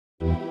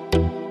Hello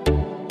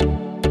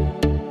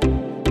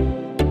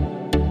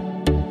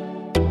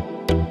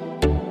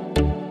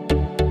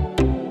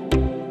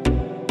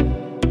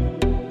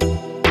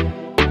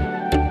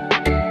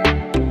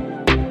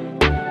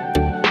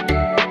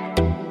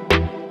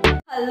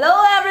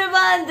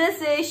everyone, this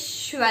is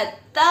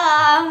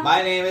Shweta.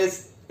 My name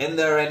is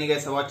Inder and you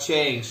guys are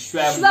watching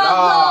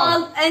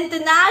SHAWSHANK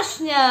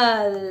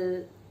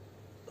International.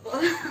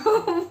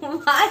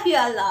 Why you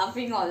are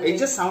laughing already? It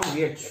just sounds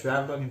weird,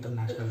 SHAWSHANK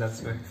International,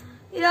 that's why.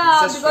 Yeah,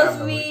 because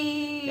Shwab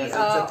we... Yes, it's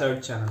the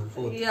third channel,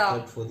 fourth,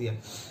 yeah.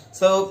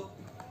 So,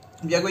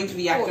 we are going to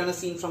react on a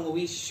scene from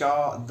movie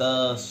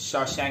The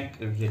SHAWSHANK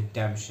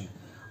Redemption.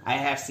 I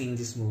have seen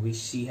this movie,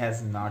 she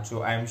has not,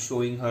 so I am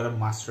showing her a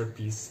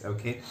masterpiece,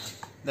 okay?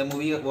 The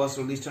movie was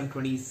released on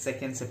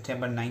 22nd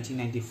September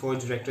 1994.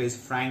 Director is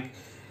Frank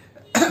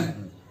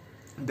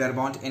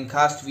Darabont. In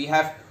cast, we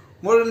have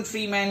Morgan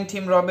Freeman,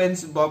 Tim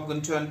Robbins, Bob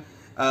Gunton,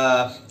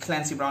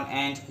 Clancy Brown,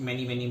 and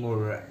many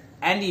more.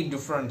 Andy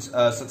Dufresne,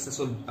 a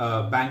successful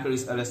banker,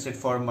 is arrested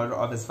for murder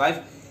of his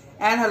wife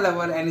and her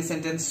lover and is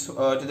sentenced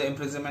to the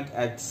imprisonment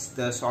at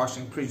the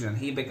SHAWSHANK prison.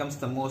 He becomes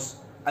the most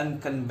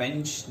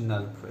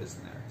unconventional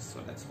prisoner. So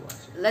let's watch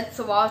it. Let's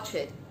watch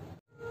it.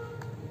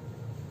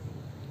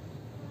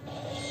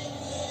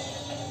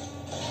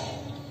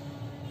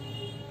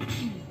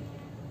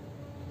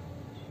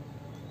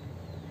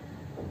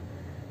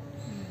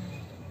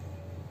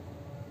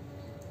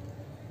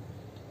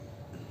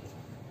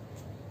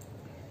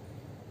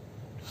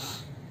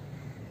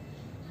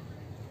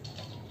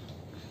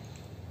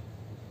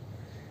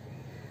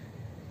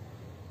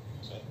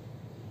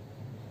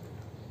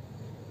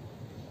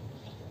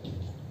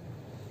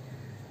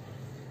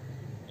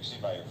 You see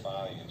by your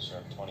file you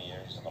served 20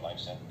 years of a life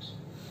sentence?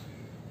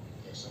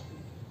 Yes, sir.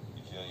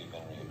 You feel you've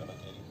been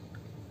rehabilitated?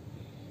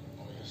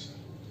 Oh, yes, sir.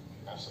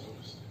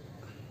 Absolutely, sir.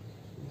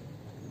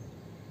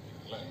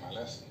 I learned my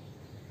lesson.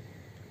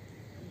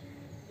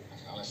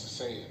 Now let's just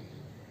say it.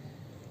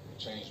 A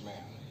changed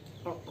man.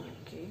 Oh,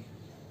 okay.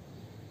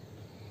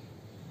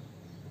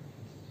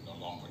 No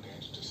longer a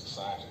danger to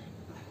society.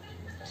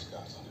 That's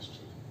God's honest truth.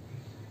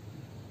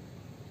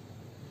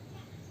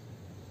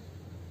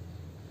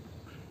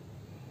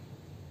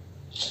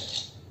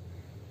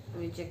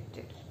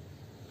 Rejected.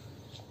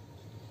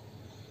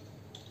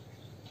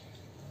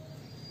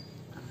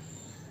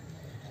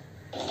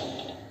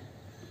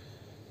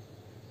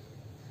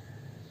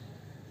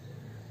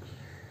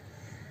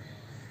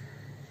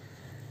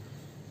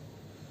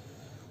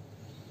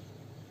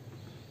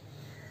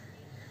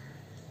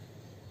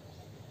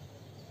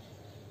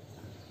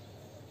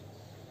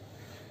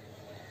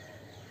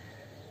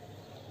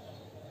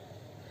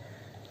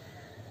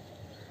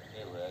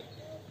 Hey, Red.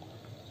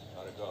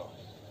 How'd it go?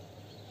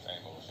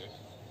 Same old shit.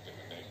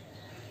 Different day.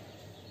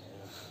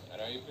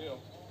 And how you feel?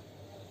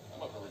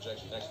 I'm up for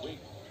rejection next week.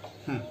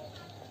 Yeah,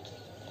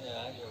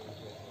 I go with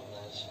you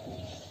last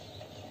week.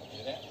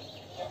 You that?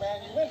 Hey,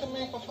 man, you rented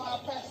me for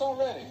 5 packs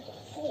already.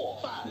 4,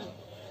 5.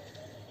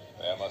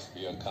 There must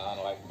be a con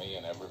like me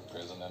in every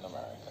prison in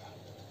America.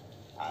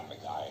 I'm the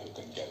guy who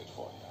can get it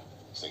for you.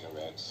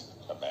 Cigarettes,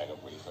 a bag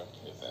of reefer,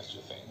 if that's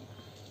your thing.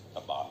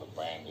 A bottle of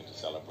brandy to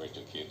celebrate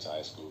your kid's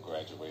high school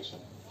graduation.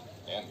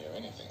 Damn near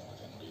anything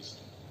within reason.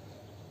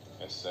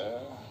 Yes, sir.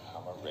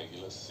 I'm a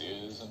regular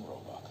Sears and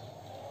Roebuck.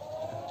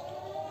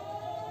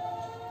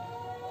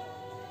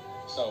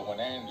 So when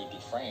Andy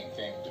Dufresne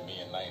came to me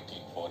in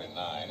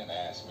 1949 and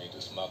asked me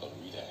to smuggle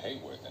Rita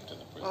Hayworth into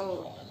the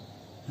prison for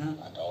him,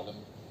 I told him,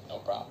 no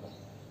problem.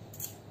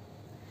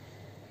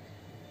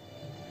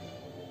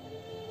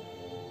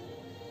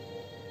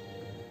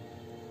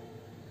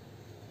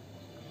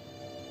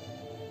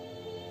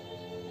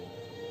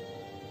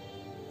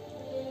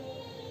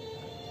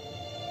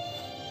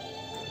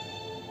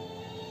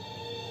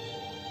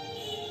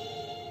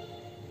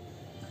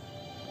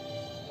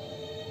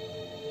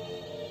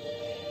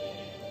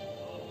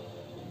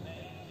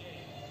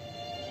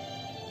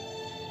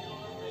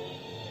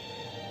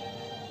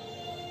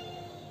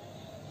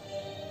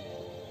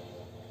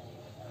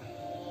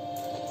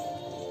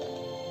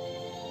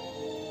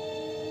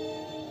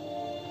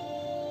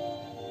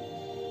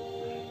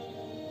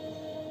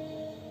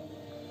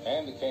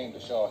 Andy came to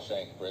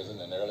SHAWSHANK prison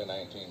in early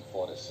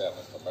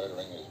 1947 for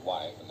murdering his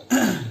wife in the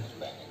car he was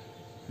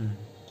banging.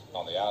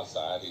 On the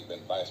outside, he'd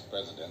been vice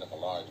president of a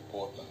large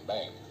Portland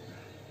bank.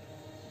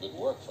 Good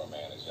work for a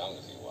man as young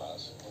as he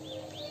was.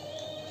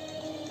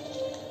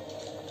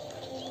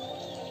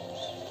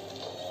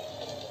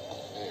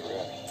 Hey,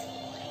 Red.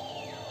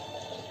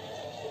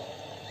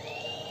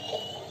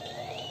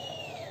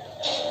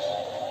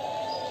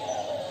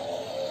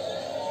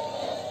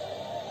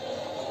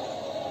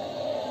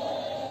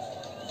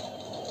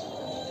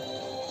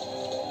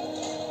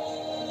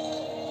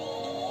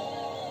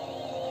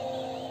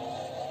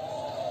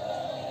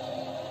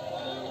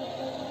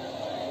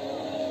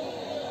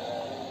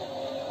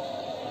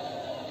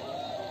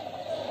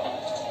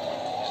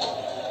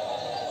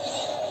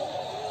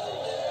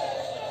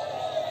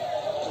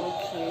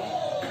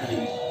 Okay.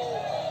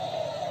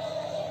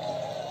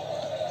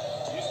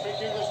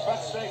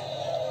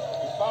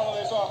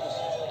 this office.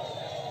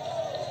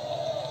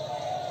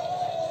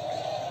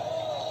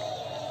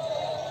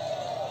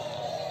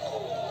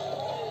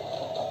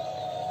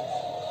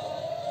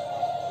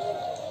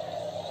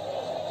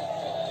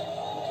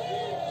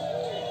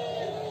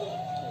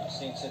 Never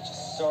seen such a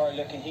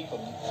sorry-looking heap of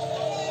them.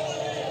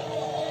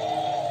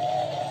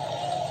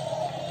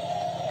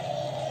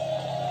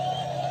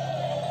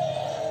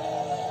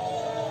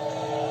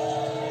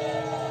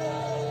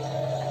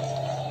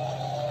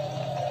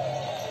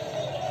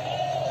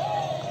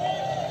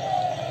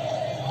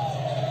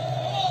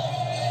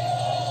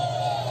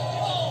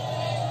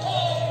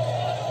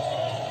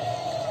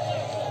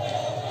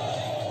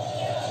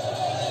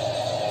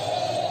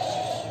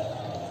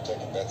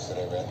 Taking bets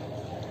today, Red.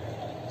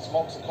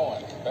 Smoke's a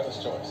coin.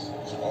 Better's choice.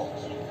 Smoke.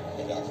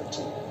 Get down for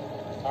 2. All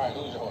right,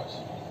 who's your horse?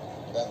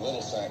 That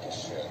little sack of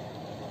shit.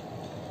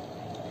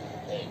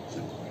 Hey,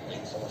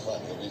 waiting for the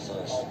fun. He'll be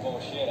first. Oh,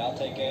 bullshit. I'll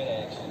take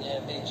that action. Yeah,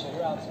 big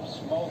sugar out some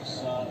smoke,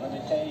 son. Let me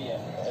tell you.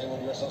 Hey,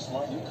 when you're so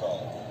smart, you call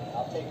it.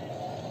 I'll take it.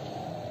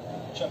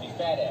 Chubby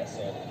fat ass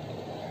there.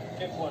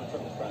 Fifth one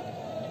from the front.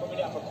 Put me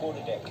down for quarter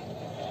deck.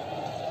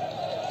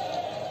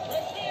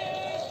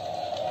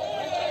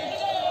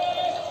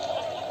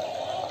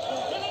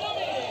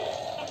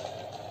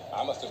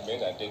 I must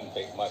admit I didn't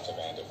think much of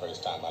Andy the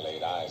first time I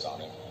laid eyes on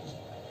him.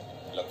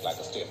 Looked like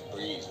a stiff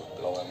breeze would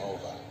blow him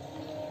over.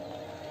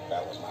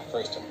 That was my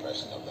first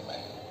impression of the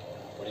man.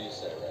 What do you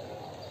say, Red?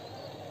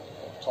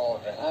 Tall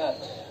drink.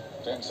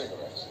 10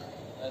 cigarettes.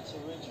 That's a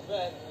rich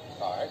bet.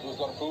 All right, who's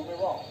going to prove me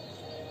wrong?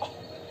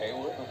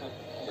 Haywood?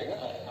 Ringer?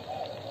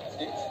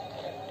 Steve?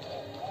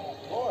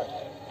 Floyd?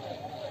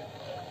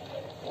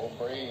 Oh,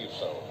 brave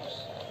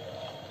souls.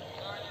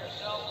 Return your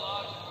cell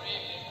blocks for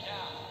evening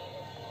count.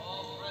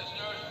 All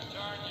prisoners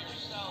return to your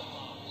cell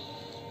blocks.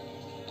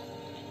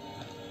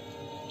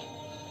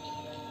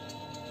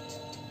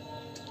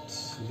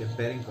 They're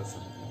betting for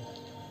something.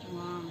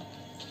 Wow.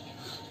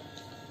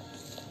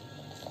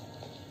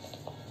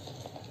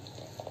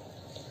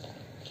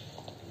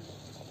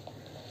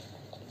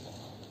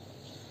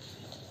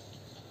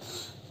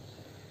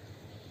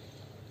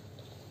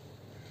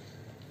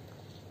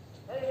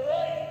 Hurry to the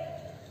right.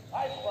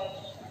 Eyes front.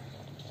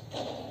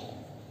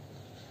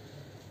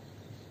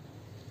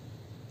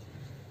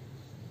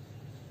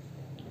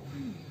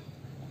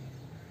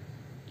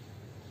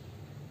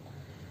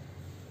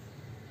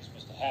 It's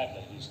Mr.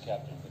 Hadley, he's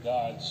captain of the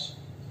guards.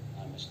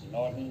 I'm Mr.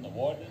 Norton, the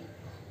warden.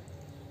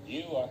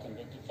 You are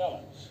convicted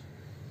felons.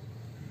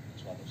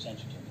 That's why they've sent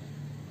you to me.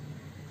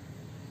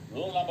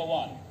 Rule number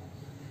 1,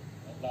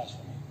 no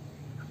blasphemy.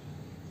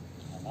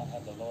 I'll not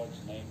have the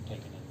Lord's name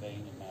taken in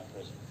vain in my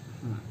prison.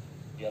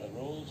 The other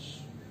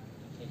rules,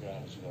 figure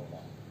out as you go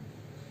along.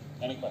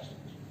 Any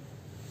questions?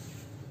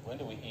 When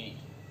do we eat?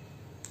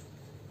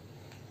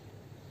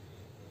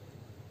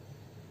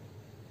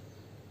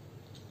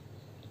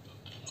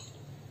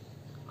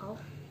 Oh.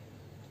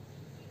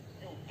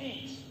 You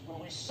eat when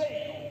we say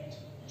you eat.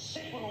 You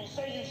shit when we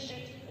say you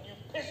shit. And you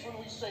piss when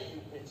we say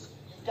you piss.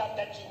 You got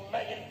that, you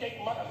maggot dick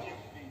mother you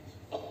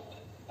feet.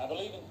 I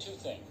believe in 2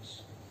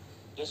 things.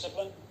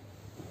 Discipline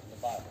and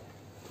the Bible.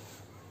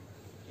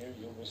 Here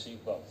you'll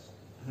receive both.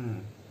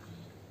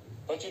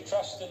 Put your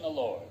trust in the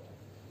Lord.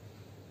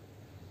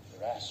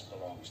 Your ass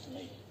belongs to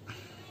me.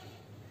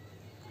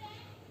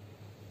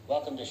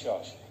 Welcome to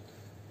Shawshank.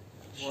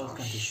 Welcome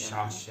to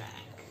Shawshank.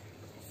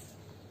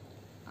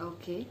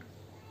 Okay.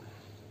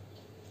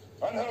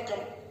 Unhook him.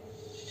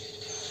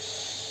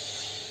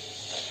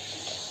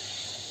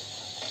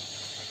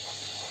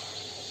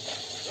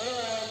 Turn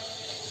around.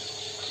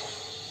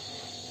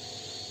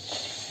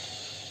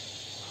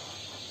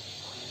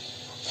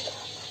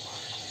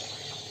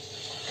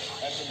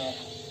 That's enough.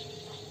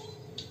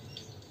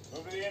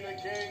 Move to the end of the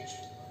cage.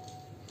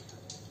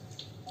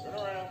 Turn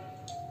around.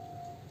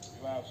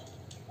 You out.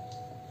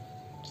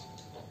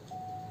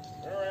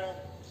 Turn around.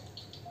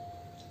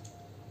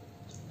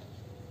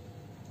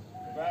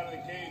 Move out of the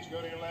cage,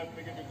 go to your left,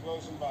 pick up your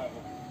clothes and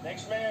Bible.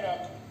 Next man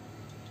up.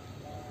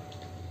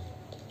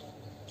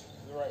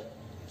 To the right.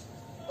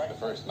 The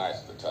first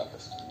night's the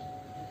toughest.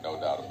 No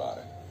doubt about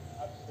it.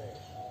 Upstairs.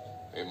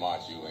 They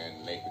march you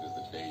in naked as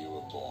the day you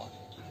were born.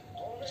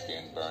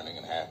 Skin burning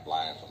and half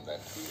blind from that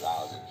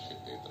lousy shit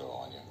they throw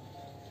on you.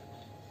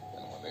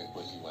 And when they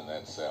put you in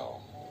that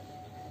cell,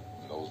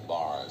 and those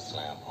bars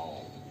slam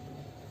home,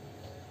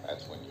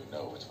 that's when you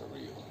know it's for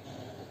real.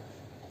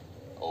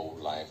 Old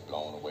life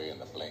blown away in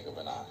the blink of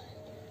an eye.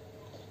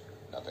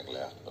 Nothing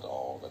left but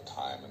all the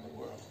time in the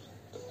world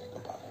to think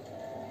about it.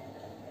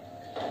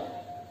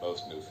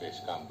 Most new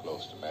fish come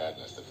close to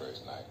madness the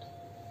first night.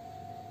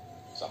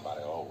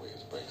 Somebody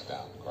always breaks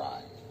down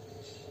crying.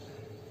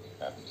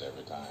 Happens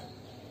every time.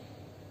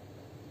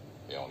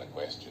 The only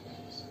question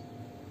is,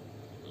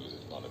 who's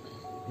it gonna be?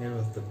 Here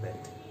was the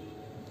bet.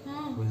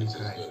 Will you It's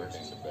as cry good a first?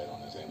 thing to bet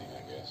on as any,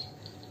 I guess.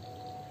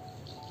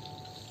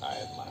 I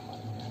had my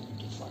money back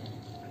into fighting.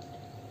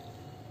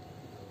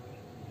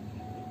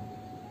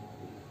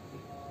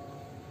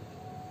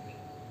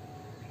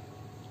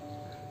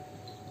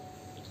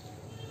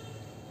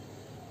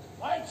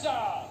 Lights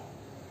out!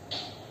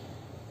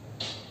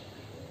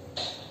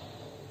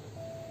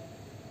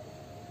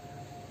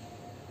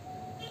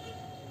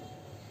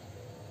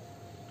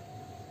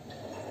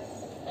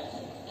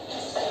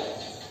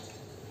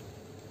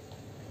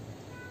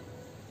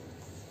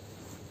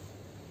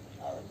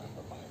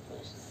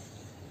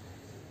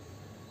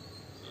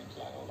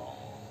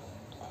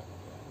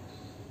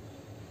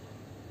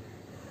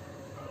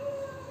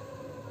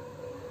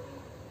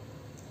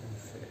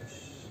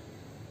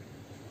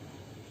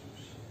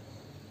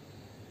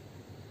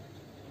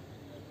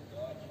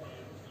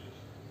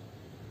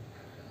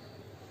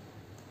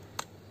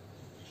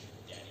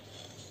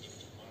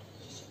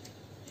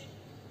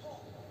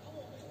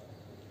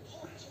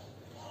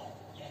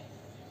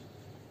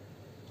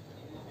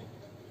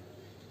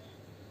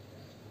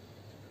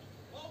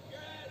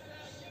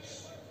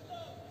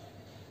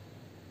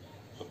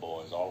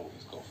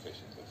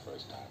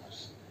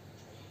 first-timers.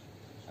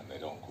 And they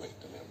don't quit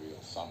till they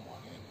reel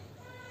someone in.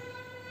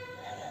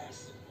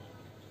 Badass.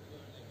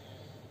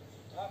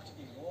 Talk to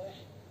me, boy.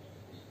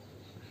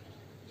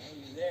 When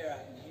you're there, I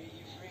can hear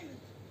you breathing.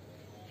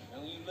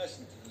 Don't you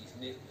listen to these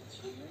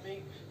nitwits, you hear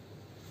me?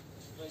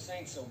 This place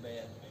ain't so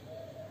bad.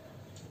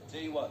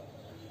 Tell you what,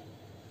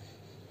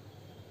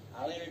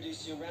 I'll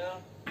introduce you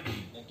around,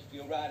 make you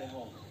feel right at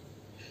home.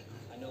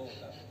 I know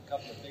a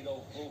couple of big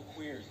old bull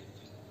queers that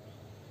just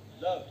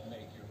love to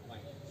make your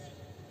acquaintance.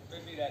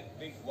 Could be that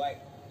big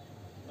white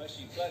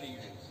mushy butt of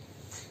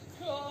yours.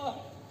 God,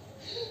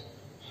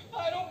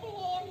 I don't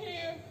belong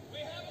here. We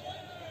have a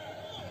winner.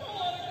 I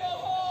want to go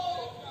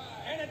home.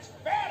 And it's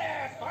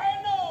badass by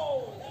a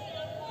nose.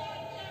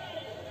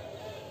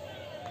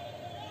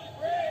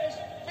 Where's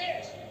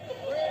Fist?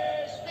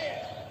 Where's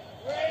Fist?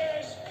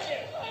 Where's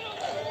Fist? I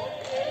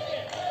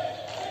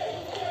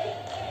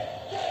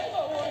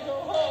want to go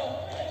home.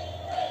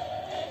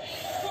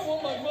 I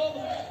want my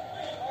mother. I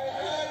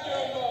had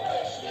your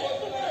mother. She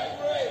wasn't that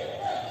great.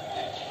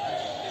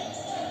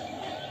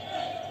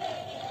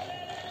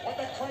 What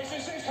the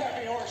crisis is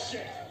happy horse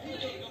shit?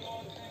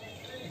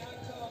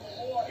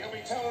 You'll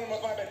be telling them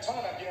about the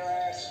ton up your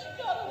ass.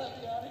 Gotta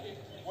let me out of here.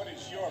 What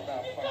is your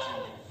malfunction,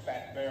 you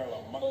fat barrel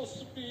of I'm muck? supposed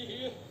to be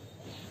here.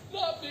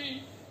 Not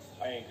me.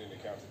 I ain't gonna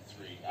count to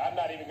 3. I'm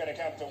not even gonna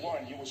count to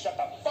 1. You will shut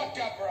the fuck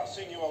up or I'll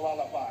sing you a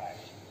lullaby.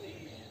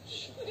 Please.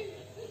 It's been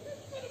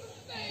a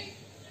mistake.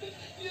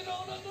 You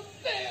don't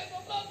understand.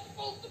 I'm not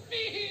supposed to be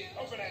here.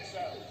 Open that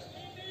cell.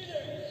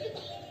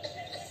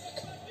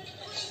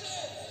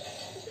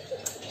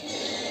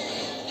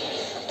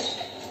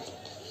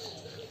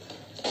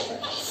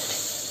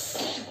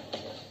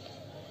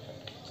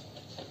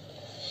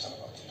 Son of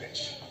a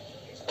bitch.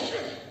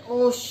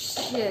 Oh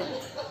shit.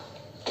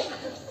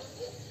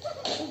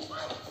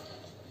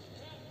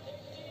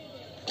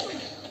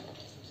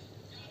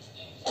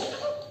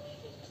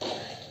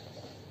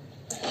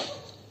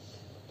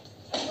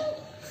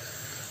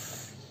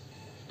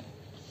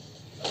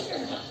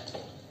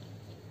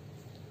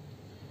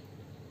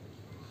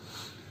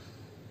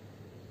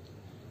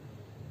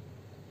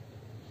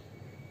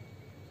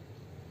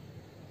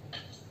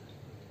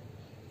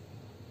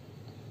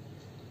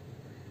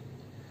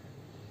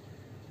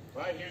 If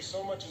I hear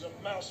so much as a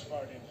mouse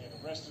fart in here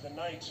the rest of the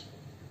night,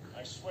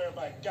 I swear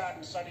by God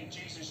and Sonny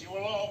Jesus, you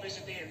will all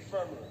visit the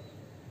infirmary.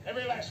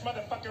 Every last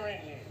motherfucker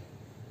in here.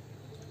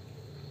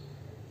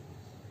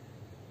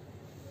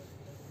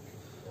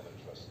 Well,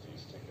 the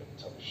trustees take that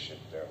tough shit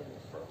down in the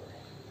infirmary.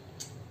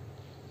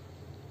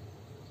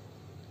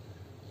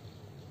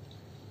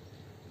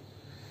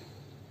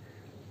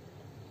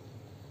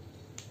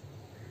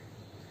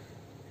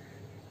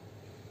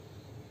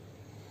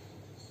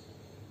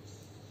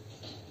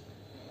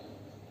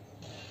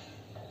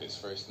 His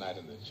first night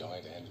in the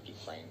joint, Andrew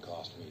Dufresne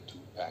cost me 2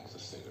 packs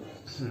of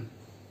cigarettes.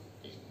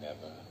 He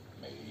never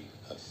made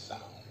a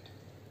sound.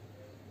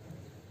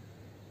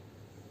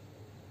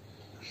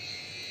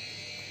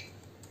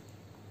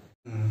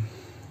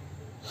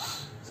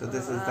 So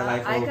this is the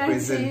life I of a can't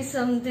prison. see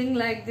something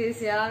like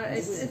this, yeah.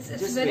 It's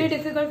Just very wait.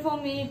 difficult for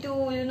me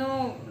to, you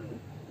know.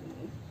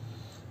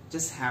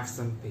 Just have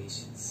some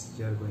patience.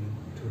 You're going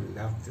to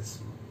love this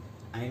movie.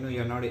 I know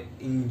you're not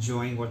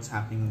enjoying what's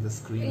happening on the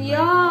screen. Yeah,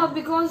 right now,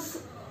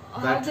 because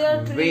how but they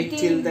are wait till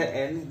treating. the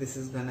end. This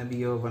is gonna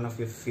be one of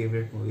your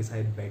favorite movies.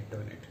 I bet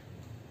on it.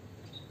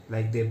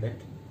 Like they bet,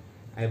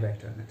 I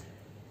bet on it.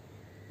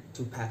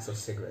 2 packs of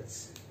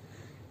cigarettes.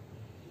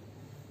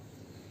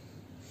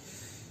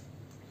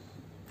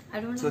 I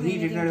don't So have he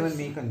did anything not to even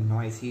say. make a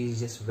noise. He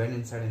just went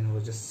inside and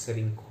was just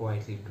sitting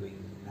quietly doing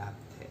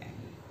nothing.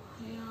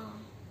 Yeah.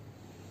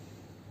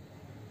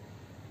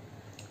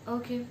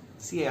 Okay.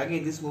 See,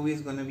 again, this movie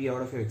is gonna be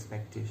out of your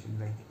expectation.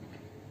 Like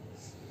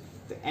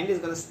the end is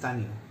gonna stun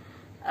you.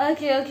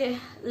 Okay.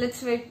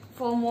 Let's wait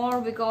for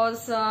more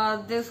because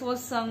this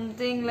was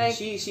something like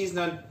she's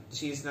not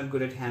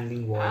good at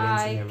handling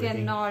violence and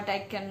everything. I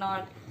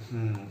cannot.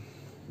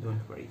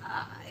 Don't worry.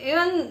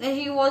 Even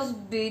he was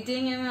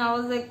beating him. I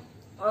was like,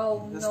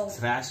 oh Just no,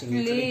 thrashing,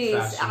 literally please,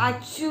 thrashing.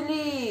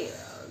 actually,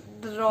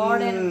 the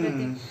rod and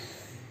everything.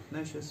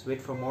 No, just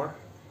wait for more.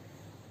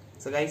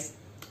 So guys,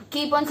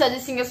 Keep on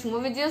suggesting us more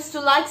videos. To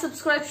like,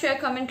 subscribe, share,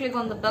 comment, click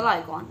on the bell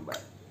icon. bye.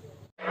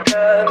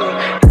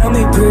 Tell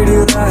me pretty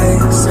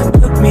lies,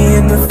 look me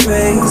in the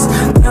face.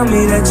 Tell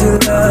me that you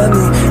love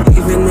me,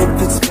 even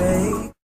if it's